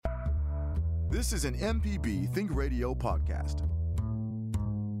This is an MPB Think Radio podcast.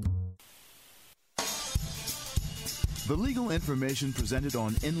 The legal information presented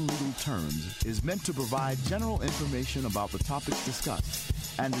on In Legal Terms is meant to provide general information about the topics discussed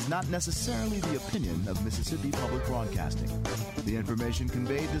and is not necessarily the opinion of Mississippi Public Broadcasting. The information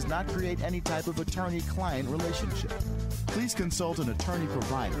conveyed does not create any type of attorney-client relationship. Please consult an attorney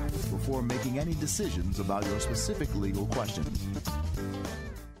provider before making any decisions about your specific legal questions.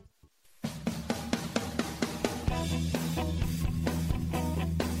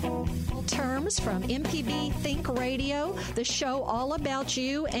 From MPB Think Radio, the show all about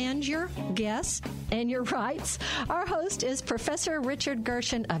you and your guests and your rights. Our host is Professor Richard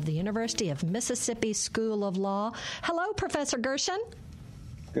Gershon of the University of Mississippi School of Law. Hello, Professor Gershon.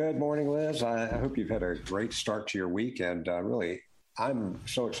 Good morning, Liz. I hope you've had a great start to your week, and I'm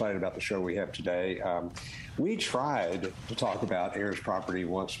so excited about the show we have today. We tried to talk about heirs property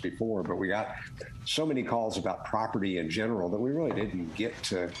once before, but we got so many calls about property in general that we really didn't get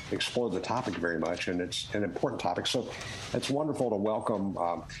to explore the topic very much, and it's an important topic. So it's wonderful to welcome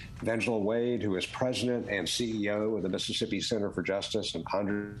Angela Wade, who is president and CEO of the Mississippi Center for Justice, and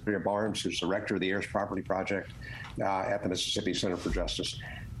Andrea Barnes, who's director of the Heirs Property Project at the Mississippi Center for Justice.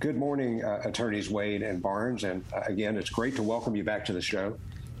 Good morning, attorneys Wade and Barnes, and again, it's great to welcome you back to the show.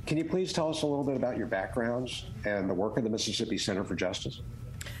 Can you please tell us a little bit about your backgrounds and the work of the Mississippi Center for Justice?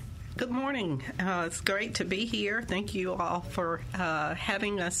 Good morning. It's great to be here. Thank you all for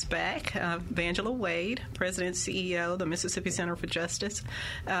having us back. Angela Wade, President and CEO of the Mississippi Center for Justice.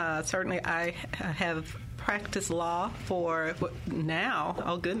 Certainly, I have practiced law for now.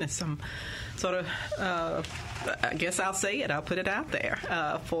 Oh, goodness, I'm sort of, I guess I'll say it. I'll put it out there.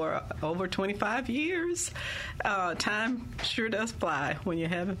 For over 25 years. Time sure does fly when you're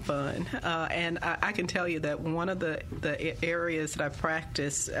having fun. And I can tell you that one of the areas that I've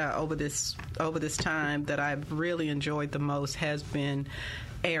practiced over this time that I've really enjoyed the most has been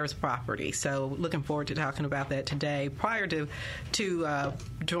heirs property. So looking forward to talking about that today. Prior to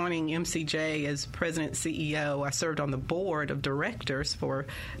joining MCJ as president and CEO, I served on the board of directors for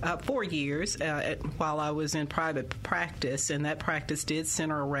 4 years while I was in private practice, and that practice did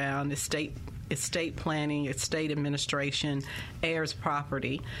center around estate planning, estate administration, heirs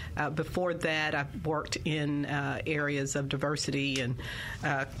property. Before that, I worked in areas of diversity and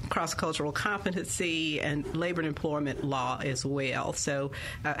cross-cultural competency and labor and employment law as well. So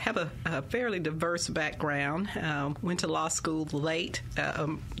I have a fairly diverse background. Went to law school late,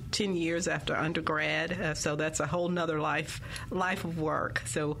 10 years after undergrad, so that's a whole nother life of work.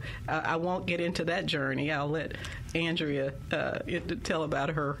 So I won't get into that journey. I'll let Andrea tell about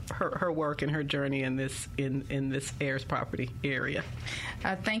her work and her journey in this heirs property area.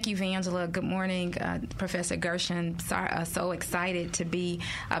 Thank you, Angela. Good morning, Professor Gershon. So excited to be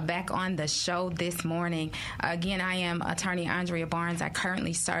back on the show this morning. Again, I am attorney Andrea Barnes. I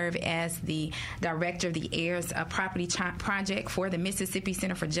currently serve as the director of the Heirs Property Project for the Mississippi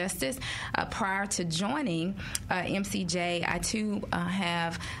Center for Justice. Prior to joining MCJ, I too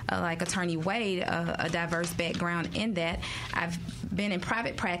have, like Attorney Wade, a diverse background in that. I've been in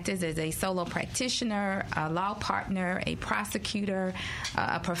private practice as a solo practitioner, a law partner, a prosecutor,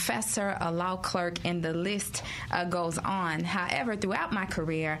 a professor, a law clerk, and the list goes on. However, throughout my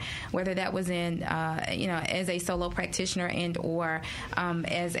career, whether that was in, as a solo practitioner and or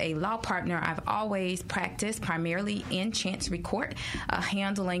as a law partner, I've always practiced primarily in Chancery Court,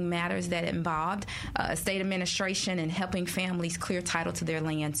 handling matters that involved estate administration and helping families clear title to their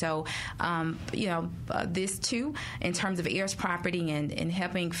land. So, this too, in terms of heirs property and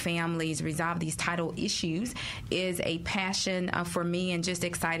helping families resolve these title issues, is a passion for me, and just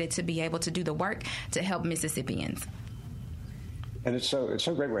excited to be able to do the work to help Mississippians. And it's so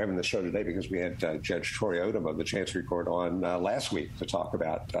great we're having the show today because we had Judge Troy Odom of the Chancery Court on last week to talk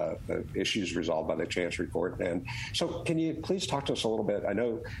about the issues resolved by the Chancery Court. And so, can you please talk to us a little bit? I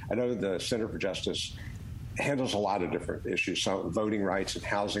know the Center for Justice handles a lot of different issues, so voting rights and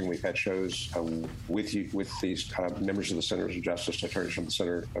housing. We've had shows with these members of the Center of Justice, attorneys from the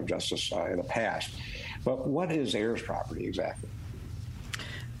Center of Justice in the past. But what is heirs property exactly?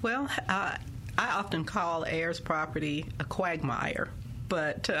 Well, I often call heirs property a quagmire.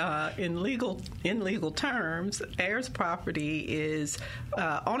 But in legal terms, heirs property is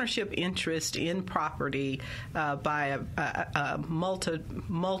ownership interest in property by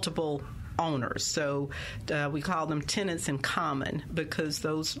multiple owners. So we call them tenants in common because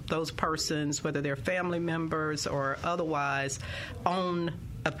those persons, whether they're family members or otherwise, own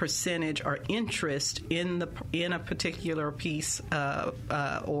a percentage or interest in a particular piece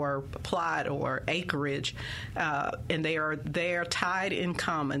or plot or acreage, and they are tied in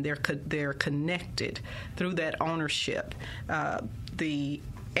common. They're connected through that ownership. The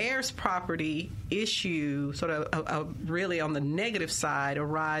heirs property issue, sort of really on the negative side,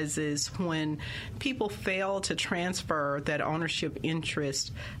 arises when people fail to transfer that ownership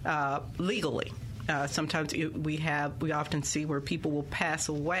interest legally. Sometimes we often see where people will pass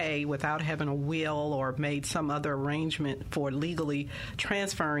away without having a will or made some other arrangement for legally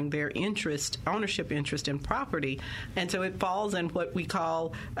transferring their ownership interest in property, and so it falls in what we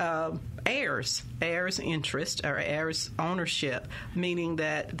call heirs interest or heirs ownership, meaning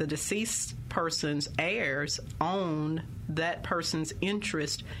that the deceased person's heirs own that person's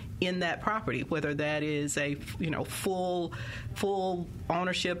interest in that property, whether that is a full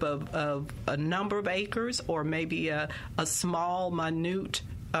ownership of a number of acres or maybe a small, minute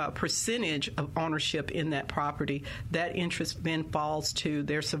percentage of ownership in that property. That interest then falls to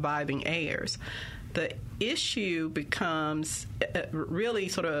their surviving heirs. The issue becomes really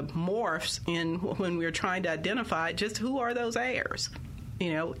sort of morphs in when we're trying to identify just who are those heirs.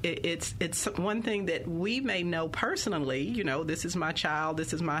 It's one thing that we may know personally, this is my child,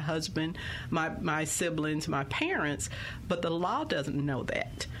 this is my husband, my siblings, my parents, but the law doesn't know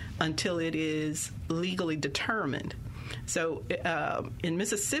that until it is legally determined. So in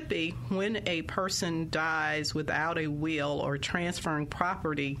Mississippi, when a person dies without a will or transferring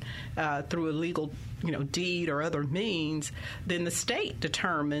property through a legal deed or other means, then the state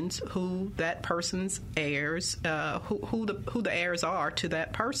determines who that person's heirs, who the heirs are to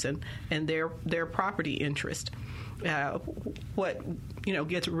that person and their property interest. What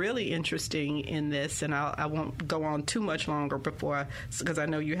gets really interesting in this, and I won't go on too much longer because I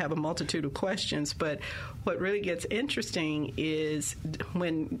know you have a multitude of questions, but what really gets interesting is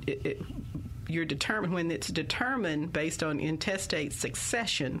when it's determined based on intestate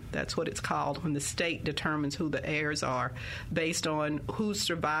succession. That's what it's called, when the state determines who the heirs are based on who's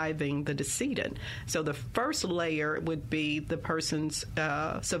surviving the decedent. So the first layer would be the person's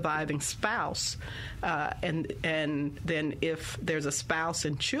surviving spouse, and then if there's a spouse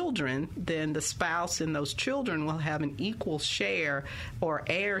and children, then the spouse and those children will have an equal share or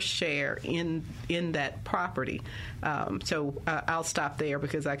heir share in that property. So I'll stop there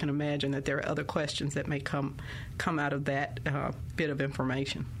because I can imagine that there are other questions that may come out of that bit of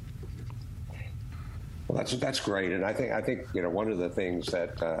information. Well, that's great, and I think one of the things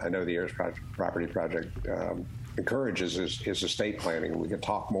that I know the Heirs Property Project encourages is estate planning. We can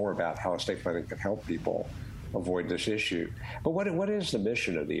talk more about how estate planning can help people avoid this issue. But what is the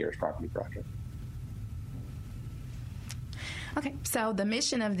mission of the Heirs Property Project? Okay, so the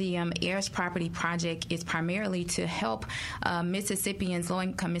mission of the Heirs Property Project is primarily to help Mississippians,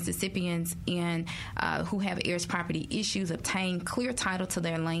 low-income Mississippians, who have heirs property issues, obtain clear title to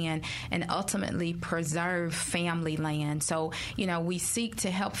their land and ultimately preserve family land. So, we seek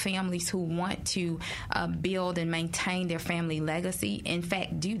to help families who want to build and maintain their family legacy, in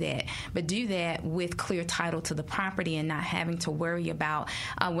fact, do that, but do that with clear title to the property and not having to worry about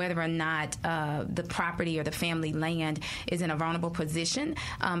whether or not the property or the family land is in a vulnerable position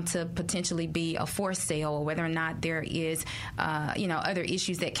to potentially be a forced sale, or whether or not there is, other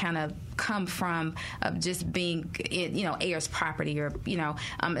issues that kind of come from just being, heirs property, or,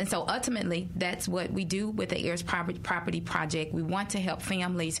 and so ultimately that's what we do with the Heirs Property Project. We want to help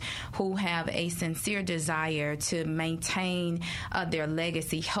families who have a sincere desire to maintain their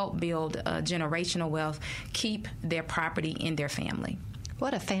legacy, help build generational wealth, keep their property in their family.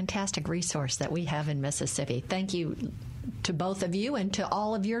 What a fantastic resource that we have in Mississippi. Thank you to both of you and to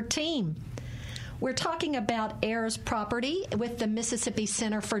all of your team. We're talking about heirs property with the Mississippi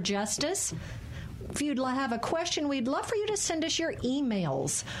Center for Justice. If you'd have a question, we'd love for you to send us your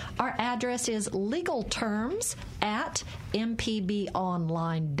emails. Our address is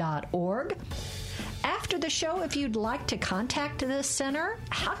legalterms@mpbonline.org. After the show, if you'd like to contact this center,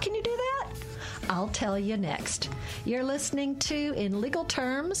 how can you do that? I'll tell you next. You're listening to In Legal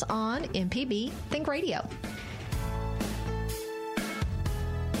Terms on MPB Think Radio.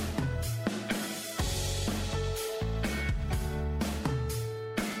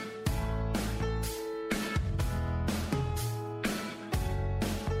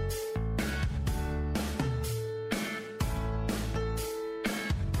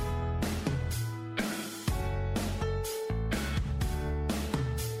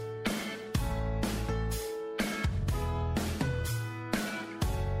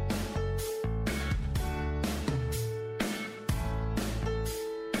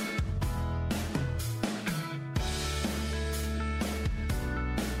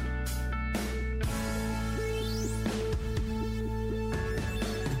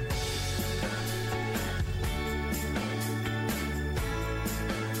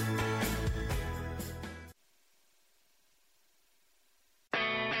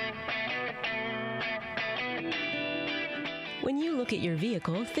 look at your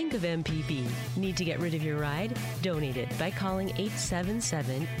vehicle, think of MPB. Need to get rid of your ride? Donate it by calling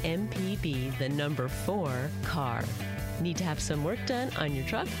 877-MPB, the number 4, CAR. Need to have some work done on your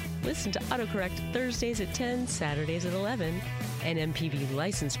truck? Listen to AutoCorrect Thursdays at 10, Saturdays at 11. An MPB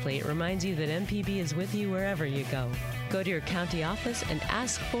license plate reminds you that MPB is with you wherever you go. Go to your county office and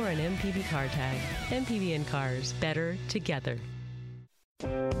ask for an MPB car tag. MPB and cars, better together.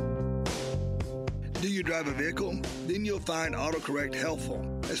 Do you drive a vehicle? Then you'll find AutoCorrect helpful,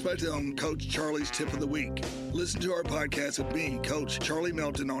 especially on Coach Charlie's Tip of the Week. Listen to our podcast with me, Coach Charlie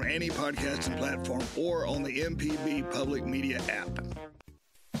Melton, on any podcasting platform or on the MPB Public Media app.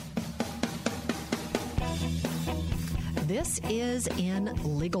 This is In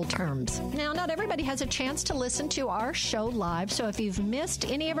Legal Terms. Now, not everybody has a chance to listen to our show live, so if you've missed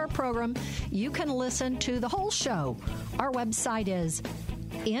any of our program, you can listen to the whole show. Our website is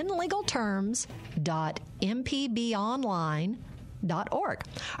inlegalterms.mpbonline.org.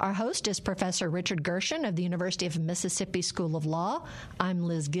 Our host is Professor Richard Gershon of the University of Mississippi School of Law. I'm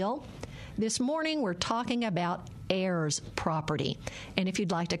Liz Gill. This morning, we're talking about heirs property. And if you'd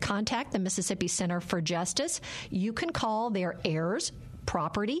like to contact the Mississippi Center for Justice, you can call their heirs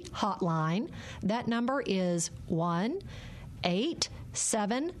property hotline. That number is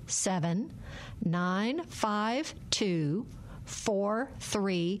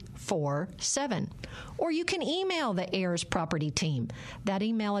 1-877-952-4347. Or you can email the heirs property team. That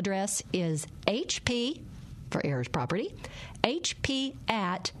email address is HP, for heirs property, HP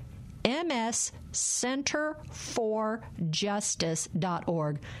at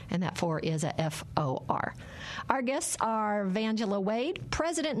mscenterforjustice.org, and that 4 is a F-O-R. Our guests are Vangela Wade,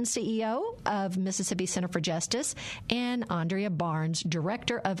 President and CEO of Mississippi Center for Justice, and Andrea Barnes,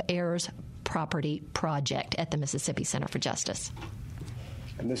 Director of Heirs Property Project at the Mississippi Center for Justice.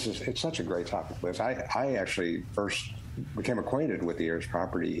 And it's such a great topic, Liz. I actually first became acquainted with the heirs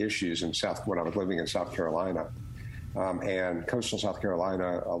property issues when I was living in South Carolina. And coastal South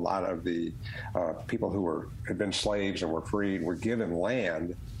Carolina, a lot of the people who had been slaves and were freed were given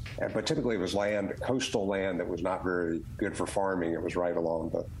land, but typically it was coastal land that was not very good for farming. It was right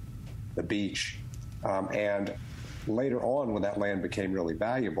along the beach. And later on, when that land became really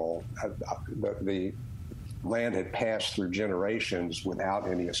valuable, the land had passed through generations without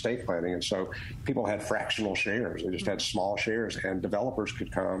any estate planning, and so people had fractional shares. They just had small shares, and developers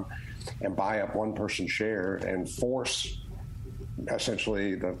could come and buy up one person's share and force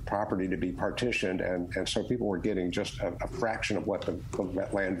essentially the property to be partitioned, and so people were getting just a fraction of what the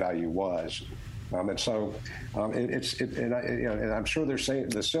land value was. And so and I'm sure they're saying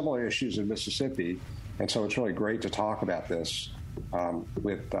the similar issues in Mississippi, and so it's really great to talk about this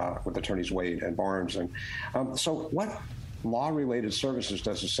with attorneys Wade and Barnes. And so what law-related services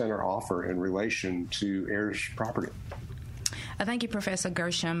does the center offer in relation to heirs property? Thank you, Professor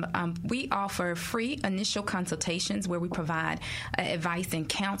Gershon. We offer free initial consultations where we provide advice and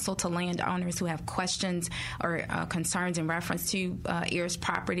counsel to landowners who have questions or concerns in reference to heirs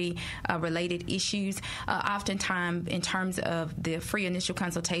property related issues. Oftentimes, in terms of the free initial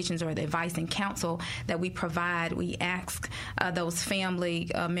consultations or the advice and counsel that we provide, we ask those family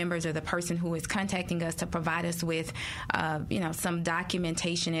members or the person who is contacting us to provide us with, some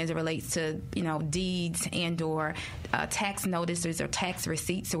documentation as it relates to, deeds and or tax notices or tax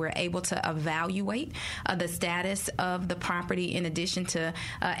receipts, so we're able to evaluate the status of the property in addition to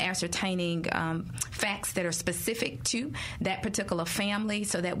ascertaining facts that are specific to that particular family,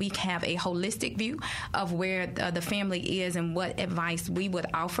 so that we have a holistic view of where the family is and what advice we would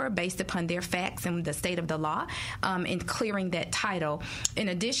offer based upon their facts and the state of the law in clearing that title. In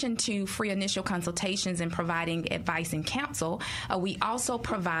addition to free initial consultations and providing advice and counsel, we also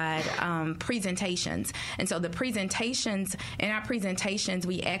provide presentations. And so in our presentations,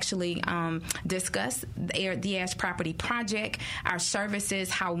 we actually discuss the heirs property project, our services,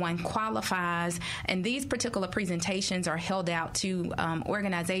 how one qualifies, and these particular presentations are held out to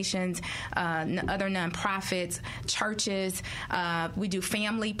organizations, other nonprofits, churches. We do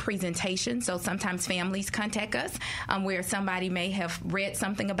family presentations, so sometimes families contact us where somebody may have read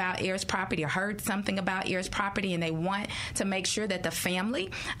something about heirs property or heard something about heirs property, and they want to make sure that the family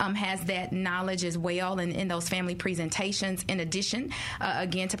has that knowledge as well in those family presentations. In addition,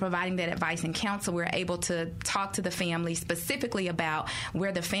 again, to providing that advice and counsel, we're able to talk to the family specifically about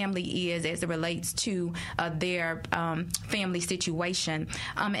where the family is as it relates to their family situation.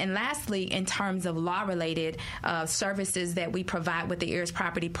 And lastly, in terms of law-related services that we provide with the Heirs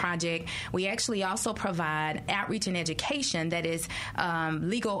Property Project, we actually also provide outreach and education that is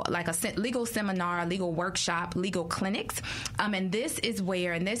legal, like a legal seminar, legal workshop, legal clinics. And this is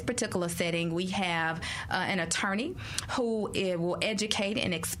where, in this particular setting, we have an attorney who who will educate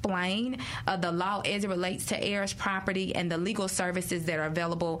and explain the law as it relates to heirs property and the legal services that are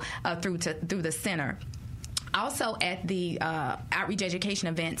available through the center. Also, at the outreach education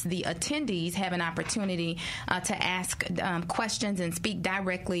events, the attendees have an opportunity to ask questions and speak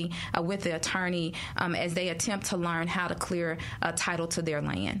directly with the attorney as they attempt to learn how to clear title to their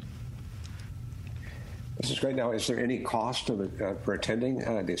land. This is great. Now, is there any cost for attending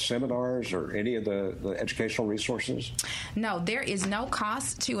the seminars or any of the educational resources? No, there is no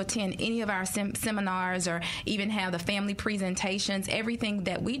cost to attend any of our seminars or even have the family presentations. Everything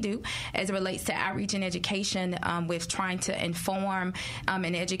that we do as it relates to outreach and education with trying to inform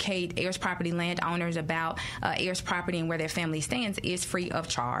and educate heirs property landowners about heirs property and where their family stands is free of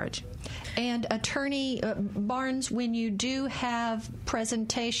charge. And Attorney Barnes, when you do have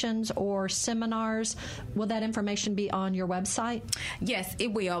presentations or seminars, will that information be on your website? Yes,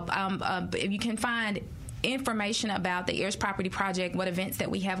 it will. You can find information about the Heirs Property Project, what events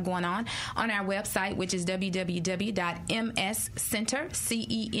that we have going on our website, which is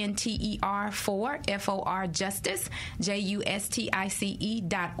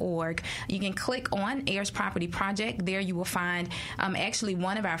www.mscenter.justice.org. You can click on Heirs Property Project. There you will find actually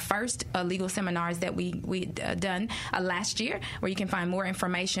one of our first legal seminars that we done last year, where you can find more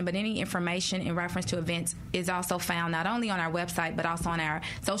information. But any information in reference to events is also found not only on our website but also on our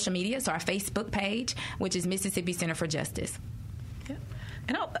social media, so our Facebook page, which is Mississippi Center for Justice. Yeah.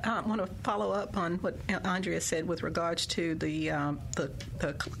 And I want to follow up on what Andrea said with regards to the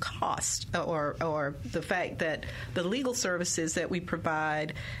cost or the fact that the legal services that we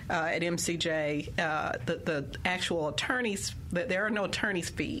provide at MCJ, the actual attorneys, that there are no attorney's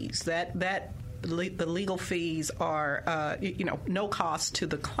fees. The legal fees are, no cost to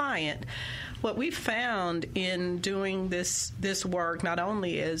the client. What we found in doing this work, not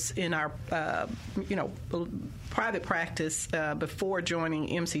only is in our, private practice before joining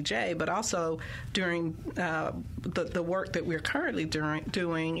MCJ, but also during the work that we're currently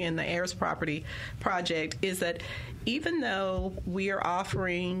doing in the Heirs Property Project, is that even though we are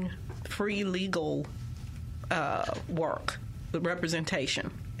offering free legal work, the representation,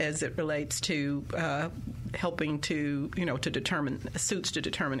 as it relates to helping to determine suits to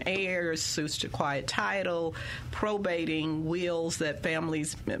determine heirs, suits to quiet title, probating wills that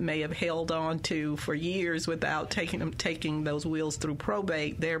families may have held on to for years without taking those wills through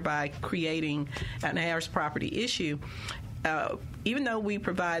probate, thereby creating an heirs property issue. Even though we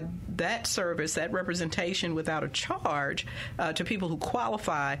provide that service, that representation without a charge to people who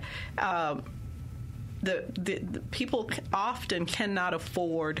qualify, the people often cannot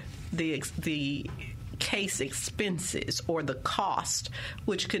afford the case expenses or the cost,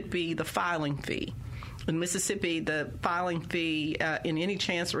 which could be the filing fee. In Mississippi, the filing fee in any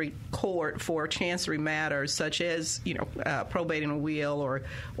chancery court for chancery matters, such as probating a will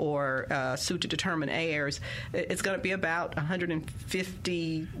or suit to determine heirs, it's going to be about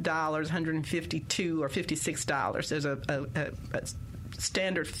 $150, $152 or $56. There's a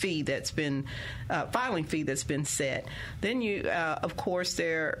standard fee that's been filing fee that's been set. Then you, of course,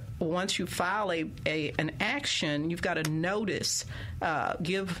 once you file an action, you've got to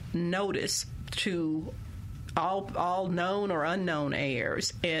give notice to all known or unknown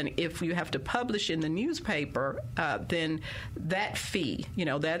heirs, and if you have to publish in the newspaper, then that fee,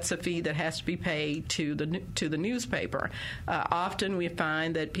 that's a fee that has to be paid to the newspaper. Often we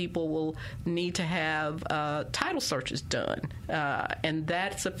find that people will need to have title searches done, and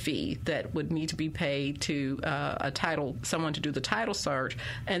that's a fee that would need to be paid to someone to do the title search.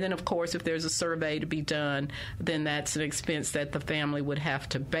 And then, of course, if there's a survey to be done, then that's an expense that the family would have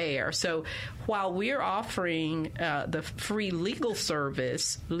to bear. So while we're offering the free legal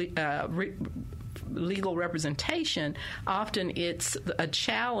service, legal representation, often it's a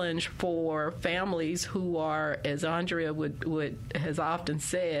challenge for families who are, as Andrea has often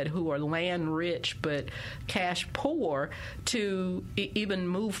said, who are land rich but cash poor, to even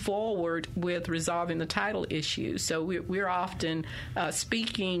move forward with resolving the title issue. So we're often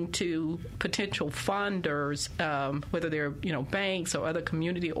speaking to potential funders, whether they're banks or other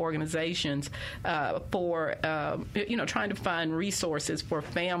community organizations, for trying to find resources for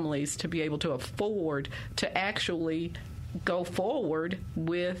families to be able to afford to actually go forward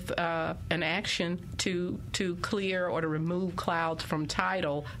with an action to clear or to remove clouds from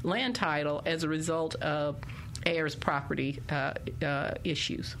land title as a result of heirs property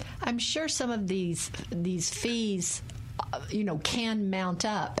issues. I'm sure some of these fees can mount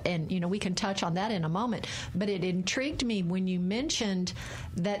up, and we can touch on that in a moment, but it intrigued me when you mentioned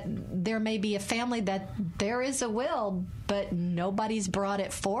that there may be a family that there is a will but nobody's brought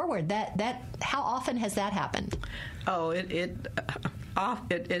it forward. That how often has that happened? Oh, it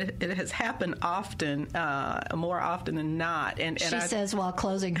has happened often, more often than not. And she says while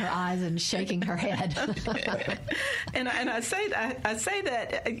closing her eyes and shaking her head. and I say that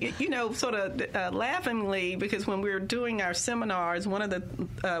sort of laughingly, because when we're doing our seminars, one of the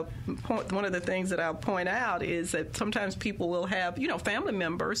things that I'll point out is that sometimes people will have family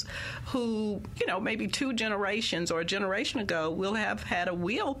members who maybe 2 generations or a generation ago will have had a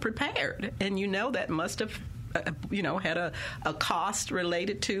will prepared, and that must have had a cost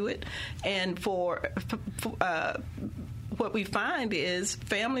related to it. And for what we find is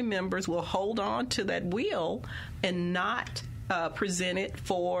family members will hold on to that will and not present it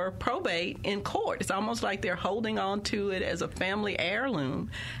for probate in court. It's almost like they're holding on to it as a family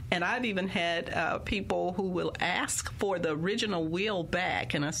heirloom. And I've even had people who will ask for the original will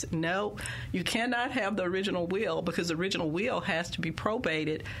back. And I said, no, you cannot have the original will, because the original will has to be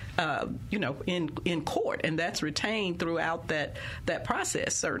probated, in court. And that's retained throughout that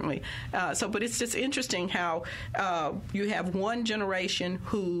process, certainly. But it's just interesting how you have one generation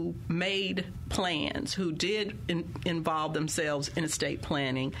who made plans, who did involve themselves in estate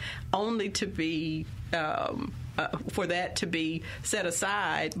planning, only to be for that to be set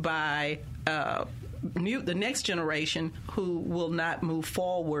aside by the next generation, who will not move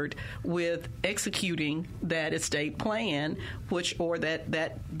forward with executing that estate plan,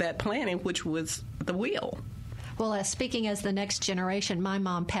 that planning, which was the will. Well, speaking as the next generation, my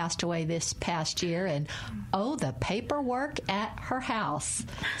mom passed away this past year, and the paperwork at her house.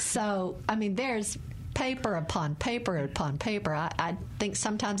 So, there's paper upon paper upon paper. I think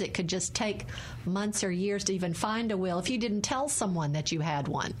sometimes it could just take months or years to even find a will if you didn't tell someone that you had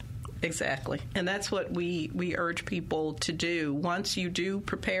one. Exactly. And that's what we urge people to do. Once you do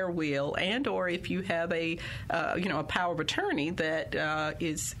prepare a will, and or if you have a power of attorney that the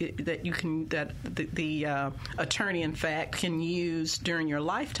attorney in fact can use during your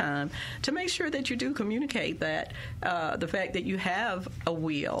lifetime, to make sure that you do communicate that the fact that you have a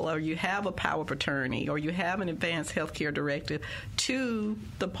will, or you have a power of attorney, or you have an advanced health care directive to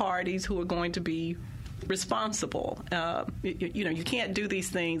the parties who are going to be responsible. You can't do these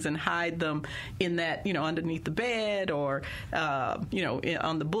things and hide them in that, underneath the bed or, on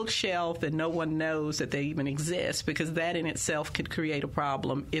the bookshelf, and no one knows that they even exist, because that in itself could create a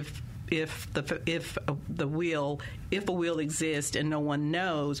problem if a will exists and no one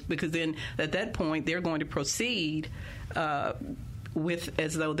knows, because then at that point they're going to proceed with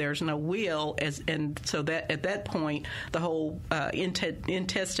as though there's no will, and so that at that point the whole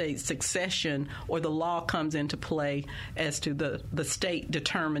intestate succession or the law comes into play as to the state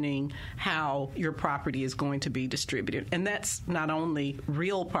determining how your property is going to be distributed. And that's not only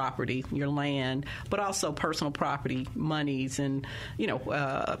real property, your land, but also personal property, monies, and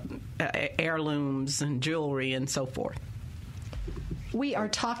heirlooms and jewelry and so forth. We are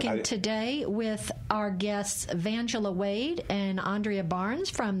talking today with our guests Vangela Wade and Andrea Barnes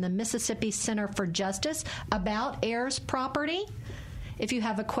from the Mississippi Center for Justice about heirs property. If you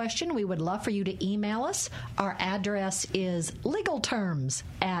have a question, we would love for you to email us. Our address is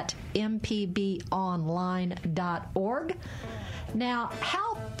legalterms@mpbonline.org. Now,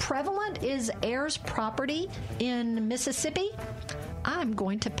 how prevalent is heirs property in Mississippi? I'm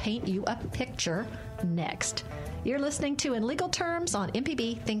going to paint you a picture next. You're listening to In Legal Terms on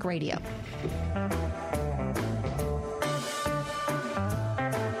MPB Think Radio.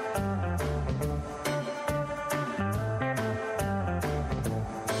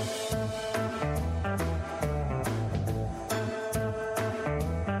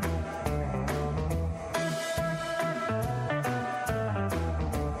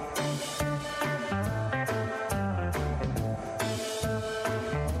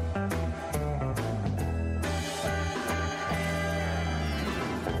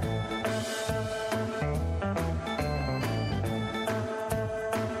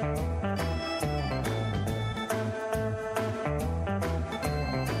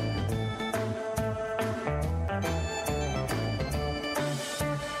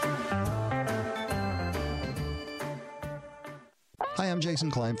 Hi, I'm Jason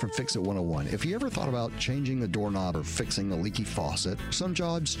Klein from Fix It 101. If you ever thought about changing the doorknob or fixing a leaky faucet, some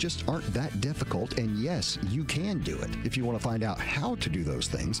jobs just aren't that difficult, and yes, you can do it. If you want to find out how to do those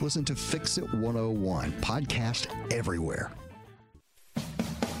things, listen to Fix It 101, podcast everywhere.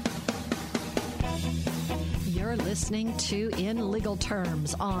 You're listening to In Legal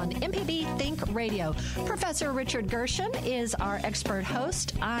Terms on MPB Think Radio. Professor Richard Gershon is our expert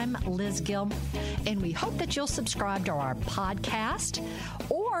host. I'm Liz Gill, and we hope that you'll subscribe to our podcast,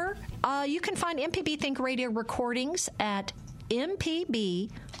 or you can find MPB Think Radio recordings at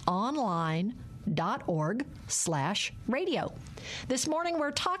mpbonline.org. mississippisenator.org/radio. This morning, we're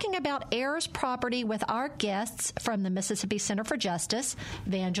talking about heirs property with our guests from the Mississippi Center for Justice,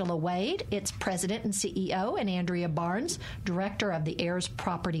 Vangela Wade, its president and CEO, and Andrea Barnes, director of the Heirs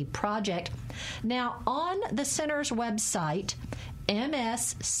Property Project. Now, on the center's website,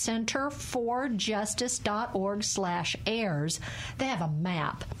 mscenterforjustice.org/heirs, they have a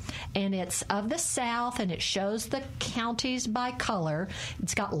map, and it's of the South, and it shows the counties by color.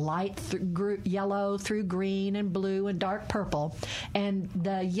 It's got light yellow through green and blue and dark purple, and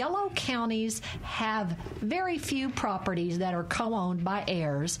the yellow counties have very few properties that are co-owned by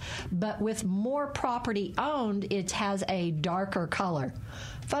heirs, but with more property owned, it has a darker color.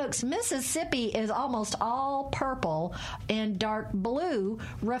 Folks, Mississippi is almost all purple and dark blue,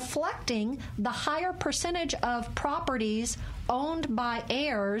 reflecting the higher percentage of properties owned by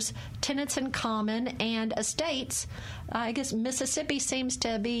heirs, tenants in common, and estates. I guess Mississippi seems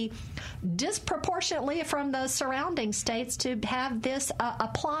to be disproportionately from the surrounding states to have this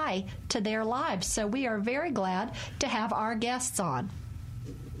apply to their lives. So we are very glad to have our guests on.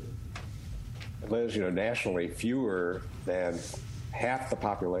 Liz, nationally, fewer than half the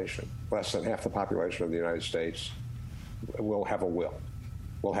population, less than half the population of the United States, will have a will,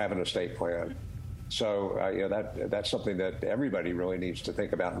 will have an estate plan. So that's something that everybody really needs to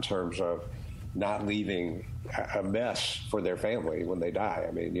think about in terms of not leaving a mess for their family when they die.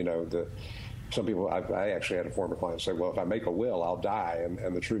 I mean, some people, I actually had a former client say, well, if I make a will, I'll die.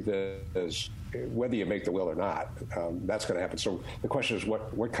 And the truth is, whether you make the will or not, that's going to happen. So the question is,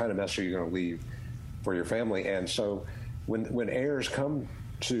 what kind of mess are you going to leave for your family? And so when heirs come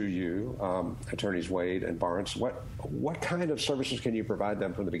to you, attorneys Wade and Barnes, what kind of services can you provide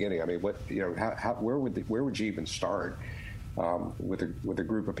them from the beginning? I mean, where would you even start with a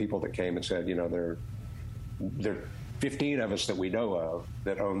group of people that came and said, there are 15 of us that we know of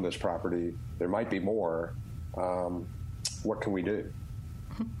that own this property. There might be more. What can we do?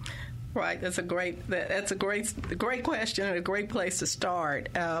 Right, that's a great question and a great place to start.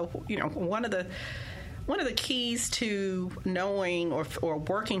 One of the keys to knowing or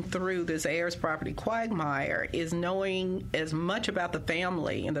working through this heirs property quagmire is knowing as much about the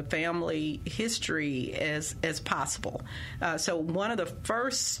family and the family history as possible. So one of the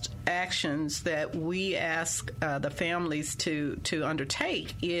first actions that we ask the families to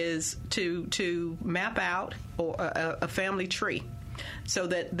undertake is to map out a family tree, so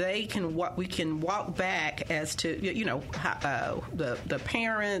that we can walk back as to the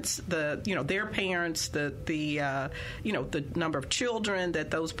parents, their parents, the number of children that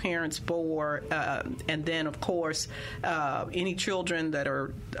those parents bore, and then of course any children that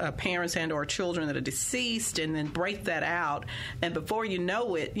are parents and or children that are deceased, and then break that out. And before you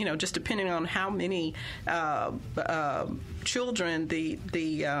know it, just depending on how many children the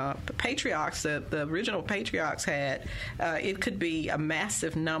patriarchs, the original patriarchs had, it could be a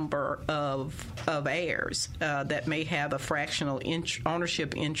massive number of heirs that may have a fractional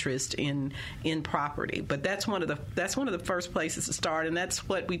ownership interest in property. But that's one of the first places to start, and that's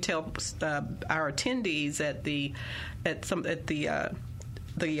what we tell our attendees at the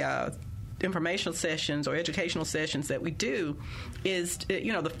informational sessions or educational sessions that we do. Is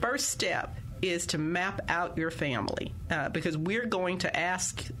the first step is to map out your family, because we're going to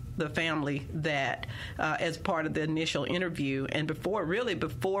ask the family that as part of the initial interview, and before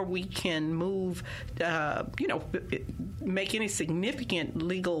we can move, make any significant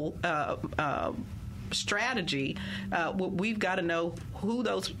legal strategy, we've got to know who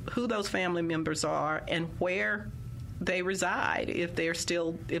those family members are and where they reside if they're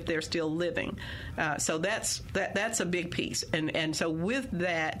still living. So that's a big piece, and so with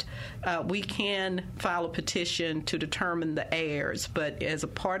that we can file a petition to determine the heirs. But as a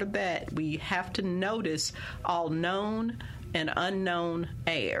part of that, we have to notice all known and unknown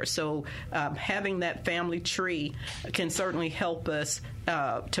heirs. So having that family tree can certainly help us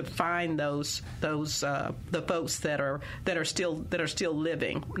to find those the folks that are still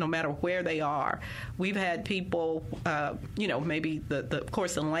living, no matter where they are. We've had people, maybe of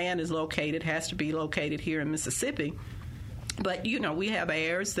course the land has to be located here in Mississippi. But, we have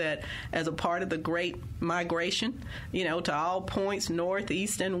heirs that, as a part of the Great Migration, to all points north,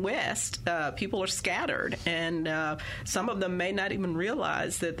 east, and west, people are scattered. And some of them may not even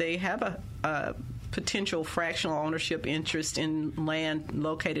realize that they have potential fractional ownership interest in land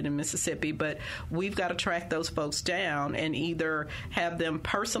located in Mississippi, but we've got to track those folks down and either have them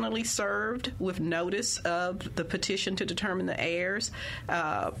personally served with notice of the petition to determine the heirs,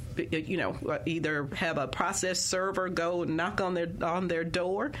 either have a process server go and knock on their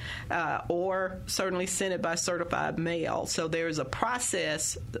door, or certainly send it by certified mail. So there's a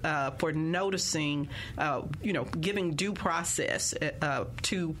process for noticing, giving due process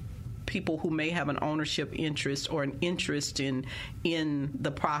to people who may have an ownership interest or an interest in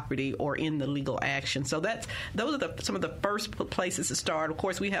the property or in the legal action. So those are some of the first places to start. Of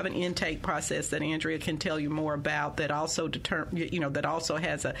course, we have an intake process that Andrea can tell you more about that also that also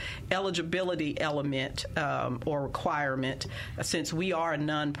has a eligibility element or requirement, since we are a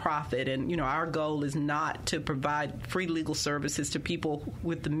nonprofit, and our goal is not to provide free legal services to people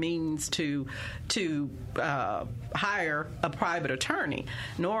with the means to hire a private attorney,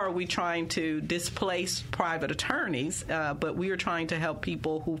 nor are we trying to displace private attorneys, but we are trying to help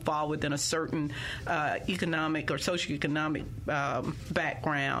people who fall within a certain economic or socioeconomic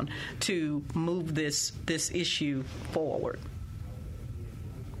background to move this issue forward.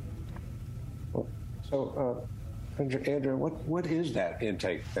 So, Andrea, what is that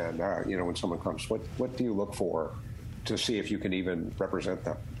intake then? When someone comes, what do you look for to see if you can even represent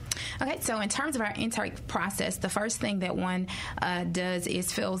them? Okay, so in terms of our intake process, the first thing that one does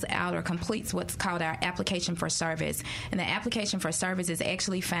is fills out or completes what's called our application for service. And the application for service is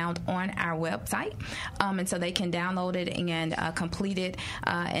actually found on our website. And so they can download it and complete it,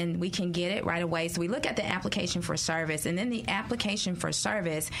 and we can get it right away. So we look at the application for service, and then the application for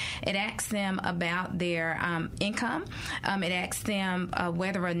service, it asks them about their income. It asks them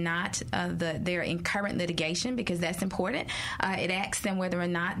whether or not they're in current litigation, because that's important. It asks them whether or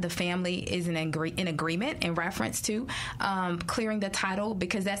not the family is in agreement in reference to clearing the title,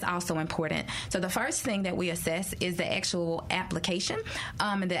 because that's also important. So the first thing that we assess is the actual application.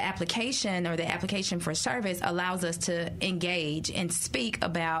 And the application, or the application for service, allows us to engage and speak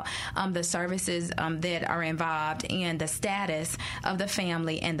about the services that are involved and the status of the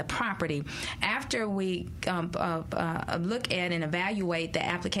family and the property. After we look at and evaluate the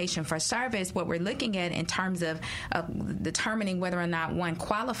application for service, what we're looking at in terms of determining whether or not one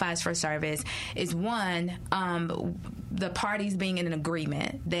qualifies for service is, one, the parties being in an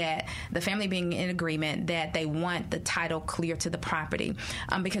agreement, that the family being in agreement that they want the title clear to the property.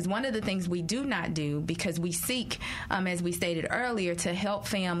 Because one of the things we do not do, because we seek, as we stated earlier, to help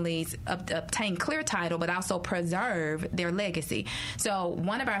families obtain clear title, but also preserve their legacy. So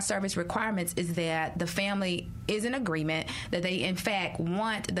one of our service requirements is that the family is in agreement that they, in fact,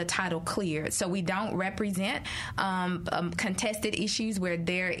 want the title cleared. So we don't represent contested issues where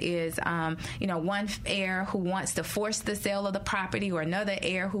there is, one heir who wants to force the sale of the property, or another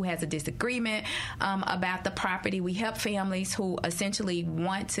heir who has a disagreement about the property. We help families who essentially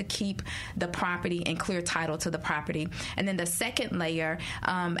want to keep the property and clear title to the property. And then the second layer,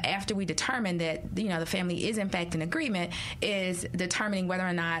 after we determine that the family is in fact in agreement, is determining whether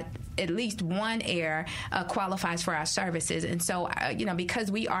or not at least one heir qualifies for our services. And so,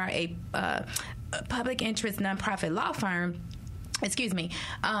 because we are a public interest nonprofit law firm,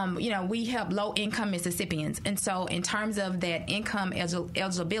 we help low-income Mississippians. And so in terms of that income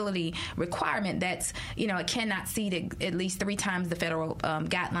eligibility requirement, that's, it cannot exceed at least 3 times the federal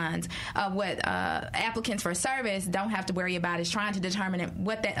guidelines. What applicants for service don't have to worry about is trying to determine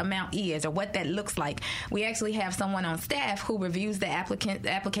what that amount is or what that looks like. We actually have someone on staff who reviews the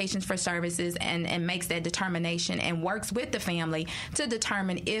applications for services and makes that determination and works with the family to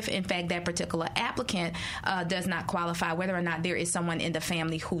determine if, in fact, that particular applicant does not qualify, whether or not there is someone in the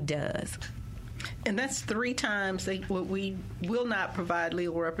family who does. And that's 3 times. We will not provide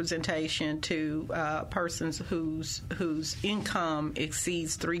legal representation to persons whose income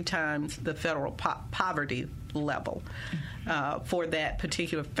exceeds 3 times the federal poverty level for that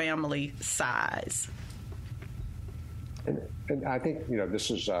particular family size. And I think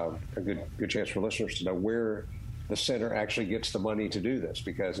this is a good chance for listeners to know where the center actually gets the money to do this,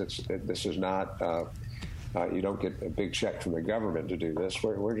 because this is not. You don't get a big check from the government to do this.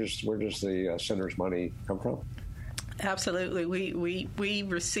 Where does the center's money come from? Absolutely. We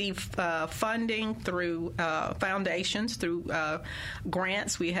receive funding through foundations, through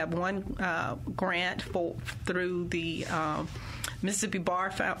grants. We have one grant through the Mississippi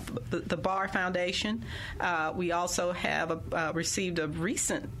Bar Foundation. We also have received a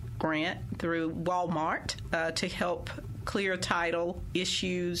recent grant through Walmart to help clear title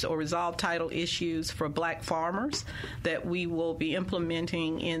issues or resolve title issues for black farmers that we will be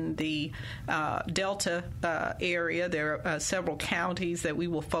implementing in the Delta area. There are several counties that we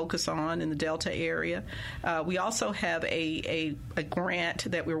will focus on in the Delta area. We also have a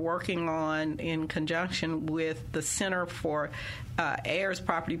grant that we're working on in conjunction with the Center for Heirs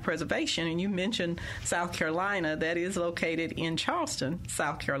Property Preservation, and you mentioned South Carolina. That is located in Charleston,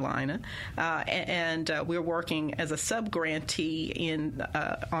 South Carolina, and we're working as a sub-grantee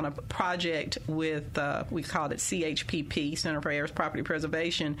on a project with, we call it CHPP, Center for Heirs Property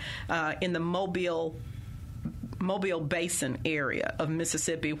Preservation, in the Mobile Basin area of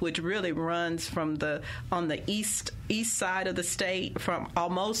Mississippi, which really runs on the east side of the state,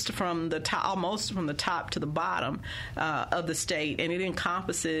 almost from the top to the bottom of the state, and it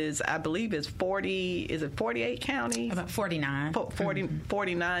encompasses, I believe, it's 48 counties? About 49.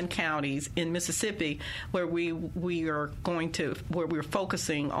 49 counties in Mississippi, where we're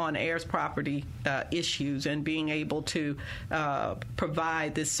focusing on heirs property issues and being able to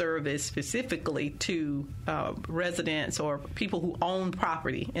provide this service specifically to residents or people who own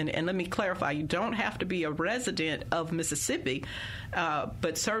property. And let me clarify, you don't have to be a resident of Mississippi,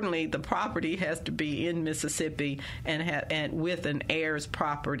 but certainly the property has to be in Mississippi and with an heirs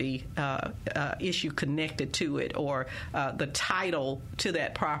property issue connected to it, or the title to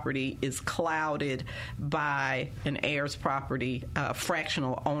that property is clouded by an heirs property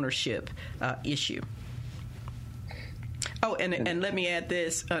fractional ownership issue. Oh, and let me add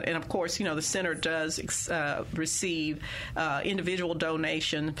this, and of course, the center does receive individual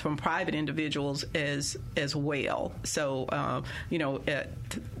donation from private individuals as well. So,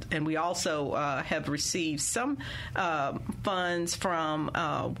 and we also have received some funds from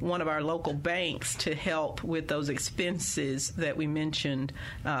one of our local banks to help with those expenses that we mentioned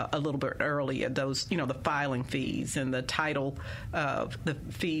a little bit earlier. Those, the filing fees and the title, the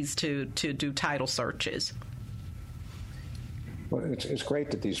fees to do title searches. Well, it's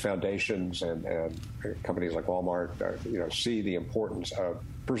great that these foundations and companies like Walmart, see the importance of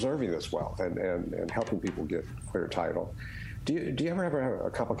preserving this wealth and helping people get clear title. Do you ever have a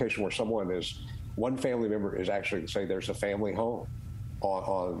complication where one family member is actually, say, there's a family home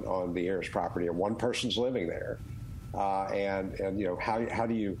on the heirs property, and one person's living there, and how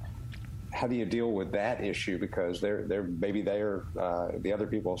do you deal with that issue? Because the other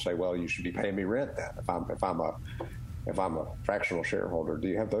people say, well, you should be paying me rent then if I'm a fractional shareholder. Do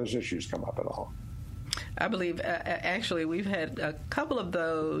you have those issues come up at all? I believe, actually, we've had a couple of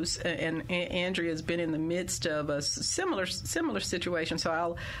those, and Andrea's been in the midst of a similar situation.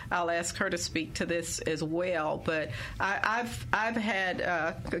 So I'll ask her to speak to this as well. But I've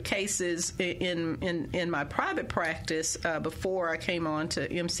had cases in my private practice before I came on to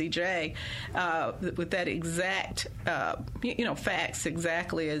MCJ with that exact facts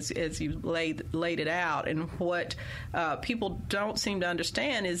exactly as you laid it out. And what people don't seem to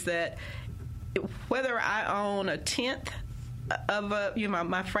understand is that whether I own a tenth of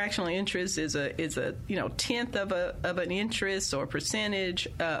my fractional interest is a tenth of an interest or percentage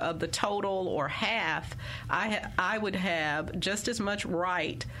of the total, or half, I would have just as much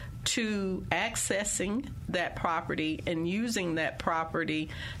right to accessing that property and using that property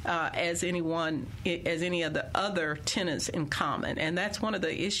as any of the other tenants in common. And that's one of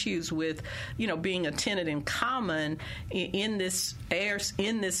the issues with being a tenant in common in this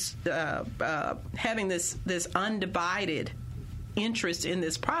having this undivided interest in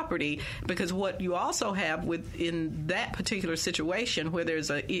this property, because what you also have within that particular situation where there's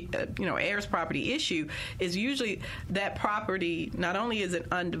a heirs property issue is usually that property not only is it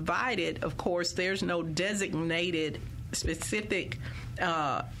undivided, of course there's no designated specific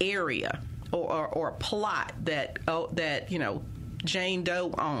area or plot that Jane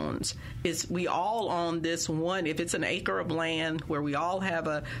Doe owns. We all own this one. If it's an acre of land where we all have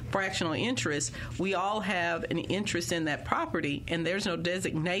a fractional interest, we all have an interest in that property, and there's no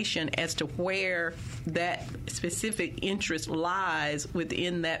designation as to where that specific interest lies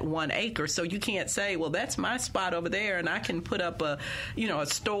within that 1 acre. So you can't say, well, that's my spot over there, and I can put up a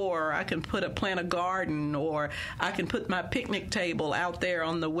store, or I can plant a garden, or I can put my picnic table out there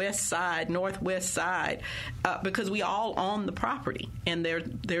on the northwest side, because we all own the property, and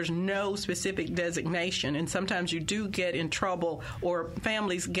there's no specific designation. And sometimes you do get in trouble, or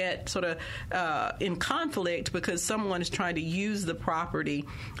families get sort of in conflict because someone is trying to use the property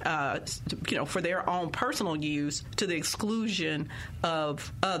for their own personal use to the exclusion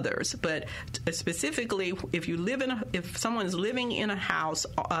of others. But specifically, if someone is living in a house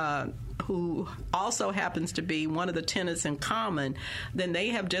who also happens to be one of the tenants in common, then they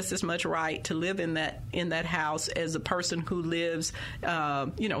have just as much right to live in that house as a person who lives,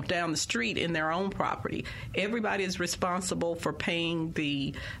 down the street in their own property. Everybody is responsible for paying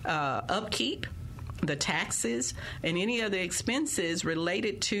the upkeep, the taxes, and any other expenses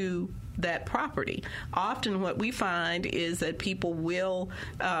related to that property. Often what we find is that people will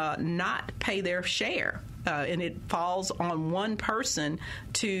not pay their share, and it falls on one person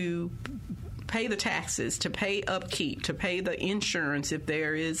to pay the taxes, to pay upkeep, to pay the insurance if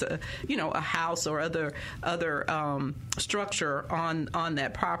there is a house or other structure on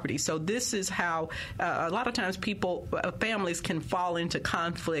that property. So this is how a lot of times families can fall into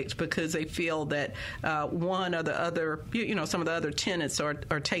conflict because they feel that one or the other, some of the other tenants are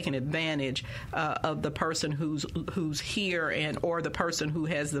taking advantage of the person who's here or the person who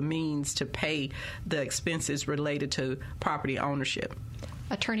has the means to pay the expenses related to property ownership.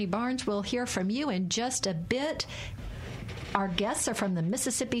 Attorney Barnes, we'll hear from you in just a bit. Our guests are from the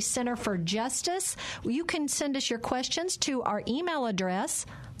Mississippi Center for Justice. You can send us your questions to our email address,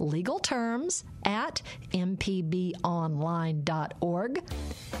 legalterms@mpbonline.org.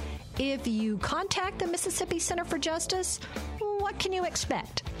 If you contact the Mississippi Center for Justice, what can you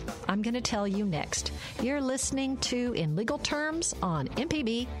expect? I'm going to tell you next. You're listening to In Legal Terms on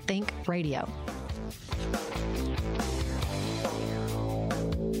MPB Think Radio.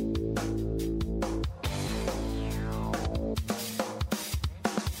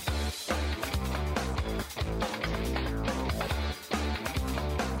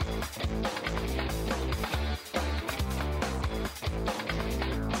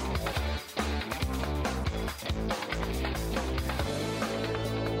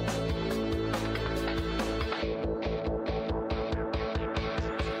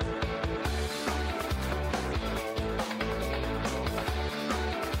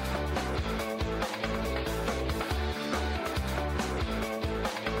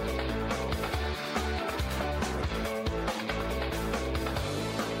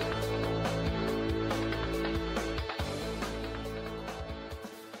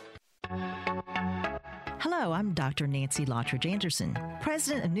 Hello, I'm Dr. Nancy Lottridge Anderson,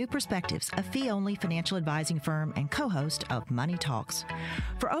 president of New Perspectives, a fee-only financial advising firm and co-host of Money Talks.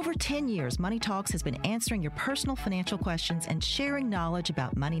 For over 10 years, Money Talks has been answering your personal financial questions and sharing knowledge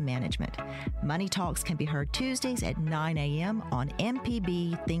about money management. Money Talks can be heard Tuesdays at 9 a.m. on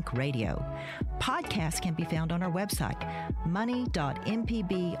MPB Think Radio. Podcasts can be found on our website,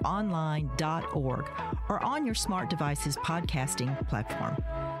 money.mpbonline.org, or on your smart device's podcasting platform.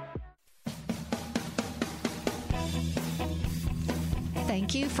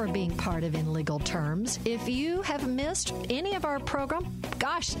 Thank you for being part of In Legal Terms. If you have missed any of our program,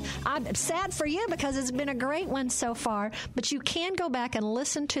 gosh, I'm sad for you because it's been a great one so far, but you can go back and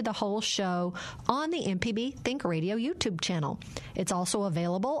listen to the whole show on the MPB Think Radio YouTube channel. It's also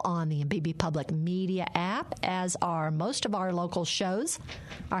available on the MPB Public Media app, as are most of our local shows.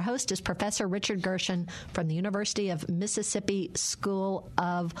 Our host is Professor Richard Gershon from the University of Mississippi School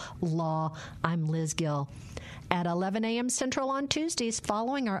of Law. I'm Liz Gill. At 11 a.m. Central on Tuesdays,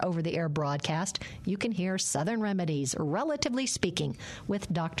 following our over-the-air broadcast, you can hear Southern Remedies, Relatively Speaking,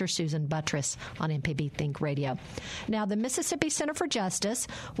 with Dr. Susan Buttress on MPB Think Radio. Now, the Mississippi Center for Justice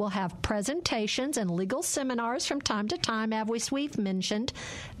will have presentations and legal seminars from time to time, as we've mentioned.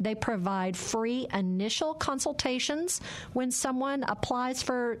 They provide free initial consultations when someone applies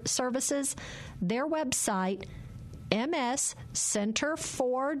for services. Their website,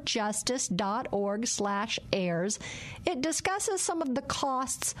 mscenterforjustice.org/airs. It discusses some of the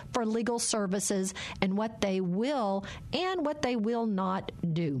costs for legal services and what they will and what they will not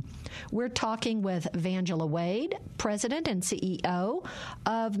do. We're talking with Vangela Wade, President and CEO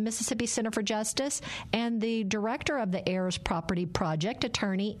of Mississippi Center for Justice, and the Director of the Heirs Property Project,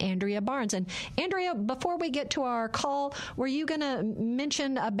 Attorney Andrea Barnes. And Andrea, before we get to our call, were you going to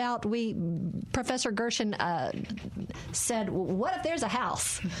mention about Professor Gershon said, what if there's a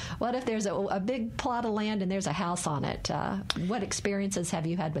house? What if there's a big plot of land and there's a house on it? What experiences have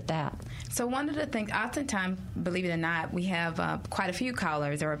you had with that? So one of the things, oftentimes, believe it or not, we have quite a few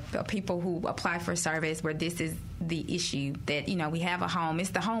callers or people who apply for service where this is the issue that, we have a home. It's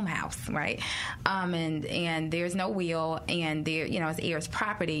the home house, right? And there's no will, and there, it's heirs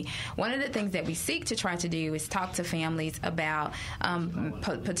property. One of the things that we seek to try to do is talk to families about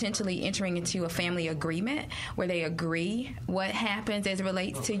potentially entering into a family agreement where they agree what happens as it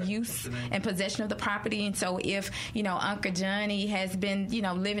relates to use and possession of the property. And so if, Uncle Johnny has been,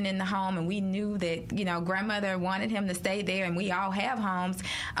 living in the home and we knew that, grandmother wanted him to stay there and we all have homes,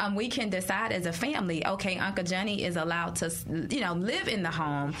 we can decide as a family, okay, Uncle Johnny Anthony is allowed to, live in the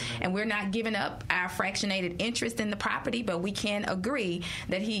home, and we're not giving up our fractionated interest in the property, but we can agree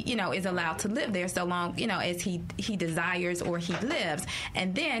that he, is allowed to live there so long, as he desires or he lives.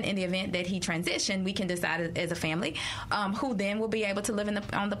 And then in the event that he transitioned, we can decide as a family who then will be able to live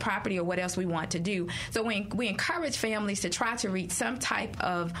on the property or what else we want to do. So we encourage families to try to reach some type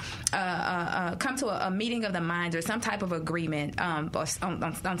of come to a meeting of the minds or some type of agreement on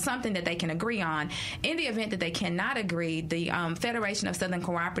something that they can agree on. In the event that they cannot agree, the Federation of Southern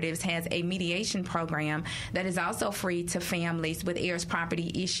Cooperatives has a mediation program that is also free to families with heirs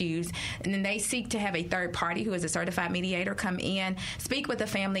property issues. And then they seek to have a third party who is a certified mediator come in, speak with the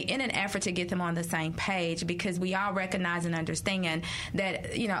family in an effort to get them on the same page, because we all recognize and understand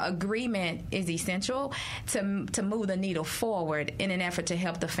that, agreement is essential to move the needle forward in an effort to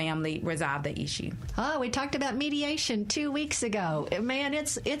help the family resolve the issue. Oh, we talked about mediation 2 weeks ago. Man,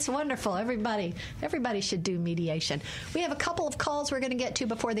 it's wonderful. Everybody should do mediation. We have a couple of calls we're going to get to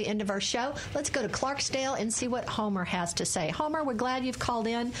before the end of our show. Let's go to Clarksdale and see what Homer has to say. Homer, we're glad you've called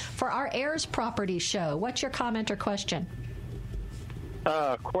in for our Heirs Property Show. What's your comment or question?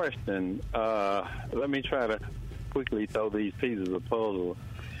 Question. Let me try to quickly throw these pieces of puzzle.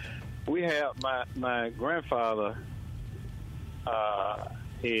 We have my grandfather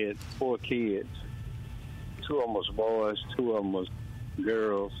had 4 kids. 2 of them was boys, 2 of them was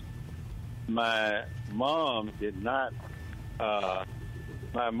girls. My mom did not.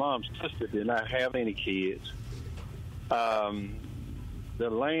 My mom's sister did not have any kids. The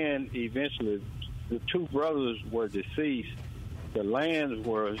land eventually, the 2 brothers were deceased. The land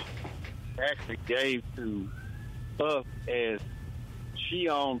was actually gave to us as she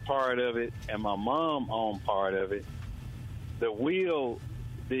owned part of it and my mom owned part of it. The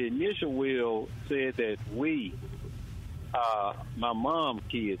initial will said that we, my mom's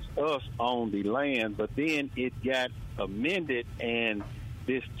kids, us owned the land, but then it got amended, and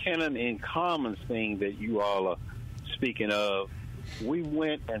this tenant in common thing that you all are speaking of, we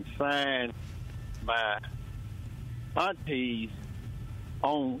went and signed my auntie's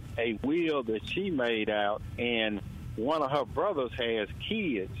on a will that she made out, and one of her brothers has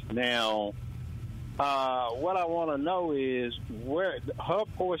kids. Now, what I want to know is where her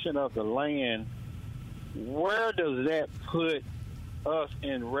portion of the land, where does that put us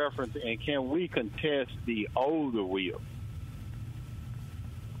in reference, and can we contest the older will?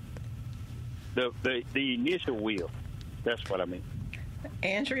 The initial will. That's what I mean.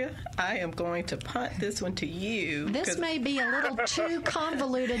 Andrea, I am going to punt this one to you. This may be a little too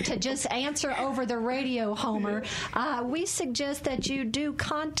convoluted to just answer over the radio, Homer. We suggest that you do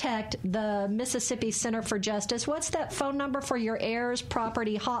contact the Mississippi Center for Justice. What's that phone number for your heirs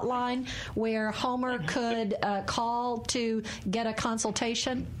property hotline where Homer could call to get a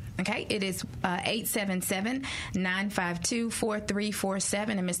consultation? Okay, it is 877-952-4347,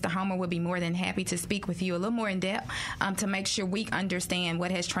 and Mr. Homer will be more than happy to speak with you a little more in depth to make sure we understand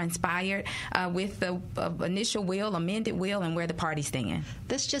what has transpired with the initial will, amended will, and where the parties stand.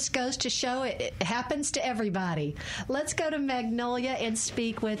 This just goes to show it happens to everybody. Let's go to Magnolia and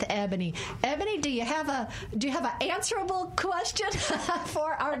speak with Ebony. Ebony, do you have an answerable question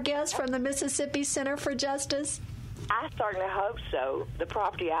for our guest from the Mississippi Center for Justice? I certainly hope so. The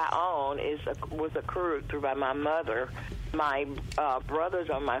property I own was accrued through by my mother. My brothers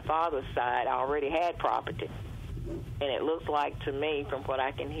on my father's side already had property. And it looks like to me, from what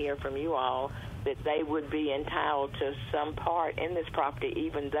I can hear from you all, that they would be entitled to some part in this property,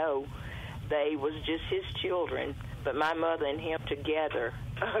 even though they was just his children. But my mother and him together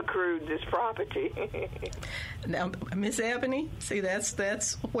accrued this property. Now, Miss Ebony, see,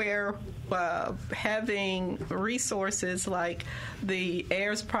 that's where having resources like the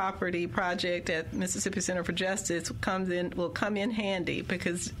Heirs Property Project at Mississippi Center for Justice will come in handy,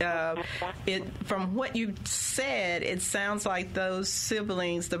 because from what you said, it sounds like those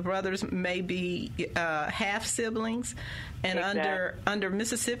siblings, the brothers, may be half siblings. And exactly. under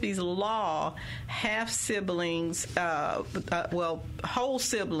Mississippi's law, half siblings, whole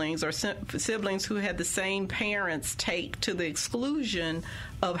siblings or siblings who had the same parents take to the exclusion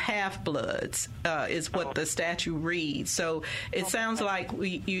of half-bloods is what the statute reads. So it sounds like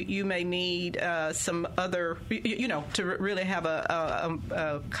you may need some other, to really have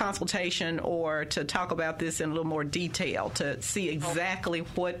a consultation or to talk about this in a little more detail to see exactly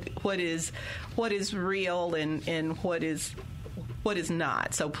what is real and what is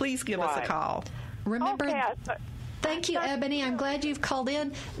not. So please give us a call. Remember. Okay. Thank you, Ebony. I'm glad you've called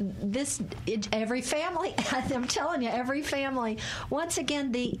in. Every family, I'm telling you, every family. Once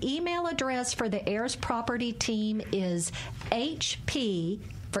again, the email address for the Heirs Property team is hp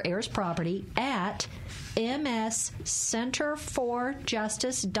for heirs property at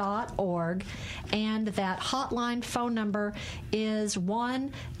mscenterforjustice.org, and that hotline phone number is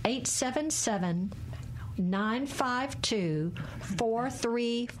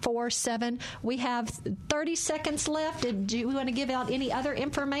 1-877-952-4347. We have 30 seconds left. Do you want to give out any other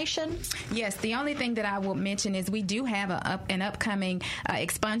information? Yes, the only thing that I will mention is we do have an upcoming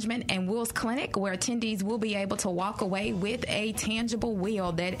expungement and wills clinic where attendees will be able to walk away with a tangible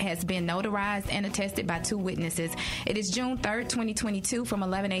will that has been notarized and attested by 2 witnesses. It is June 3rd, 2022 from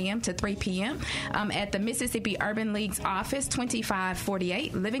 11 a.m. to 3 p.m. At the Mississippi Urban League's office,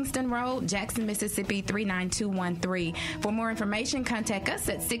 2548 Livingston Road, Jackson, Mississippi 39213. For more information, contact us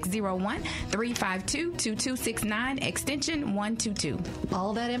at 601-352-2269, extension 122.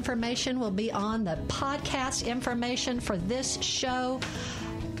 All that information will be on the podcast information for this show.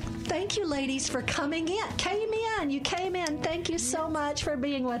 Thank you, ladies, for coming in. You came in. Thank you so much for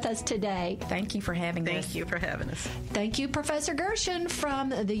being with us today. Thank you for having us. Thank you for having us. Thank you, Professor Gershon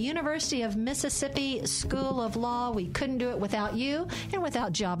from the University of Mississippi School of Law. We couldn't do it without you and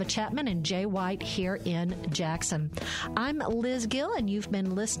without Java Chapman and Jay White here in Jackson. I'm Liz Gill, and you've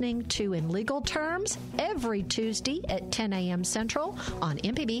been listening to In Legal Terms every Tuesday at 10 a.m. Central on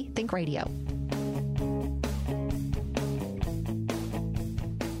MPB Think Radio.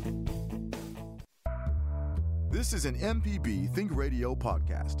 This is an MPB Think Radio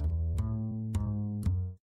podcast.